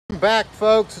Back,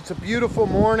 folks. It's a beautiful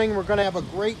morning. We're going to have a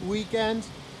great weekend.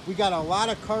 We got a lot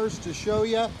of cars to show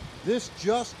you. This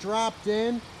just dropped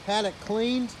in, had it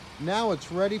cleaned. Now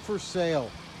it's ready for sale.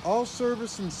 All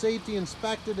service and safety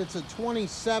inspected. It's a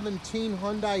 2017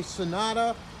 Hyundai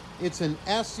Sonata. It's an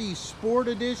SE Sport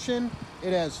Edition.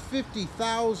 It has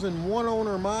 50,000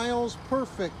 one-owner miles,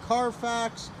 perfect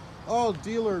Carfax, all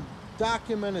dealer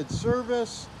documented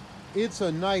service. It's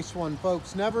a nice one,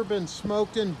 folks. Never been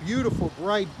smoked in. Beautiful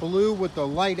bright blue with the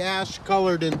light ash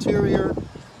colored interior.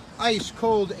 Ice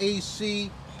cold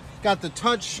AC. Got the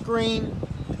touch screen.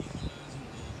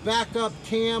 Backup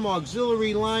cam,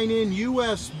 auxiliary line in,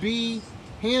 USB,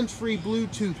 hands-free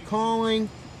Bluetooth calling.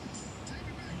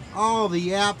 All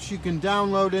the apps you can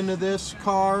download into this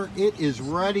car. It is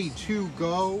ready to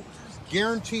go.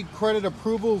 Guaranteed credit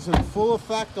approvals in full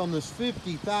effect on this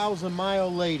 50,000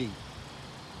 mile lady.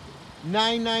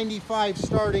 $995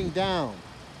 starting down.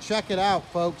 Check it out,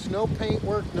 folks. No paint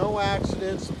work, no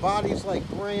accidents. The body's like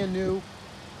brand new.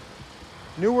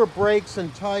 Newer brakes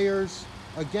and tires.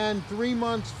 Again, 3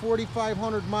 months,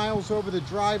 4,500 miles over the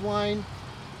driveline.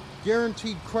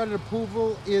 Guaranteed credit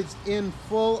approval is in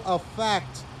full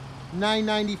effect.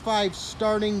 $995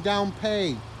 starting down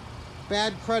pay.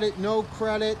 Bad credit, no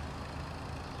credit.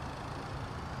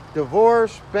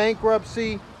 Divorce,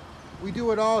 bankruptcy. We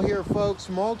do it all here, folks.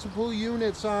 Multiple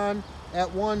units on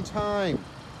at one time.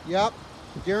 Yep.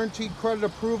 Guaranteed credit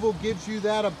approval gives you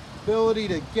that ability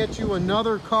to get you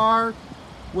another car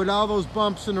with all those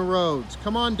bumps in the roads.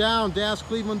 Come on down,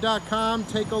 DasCleveland.com.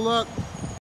 Take a look.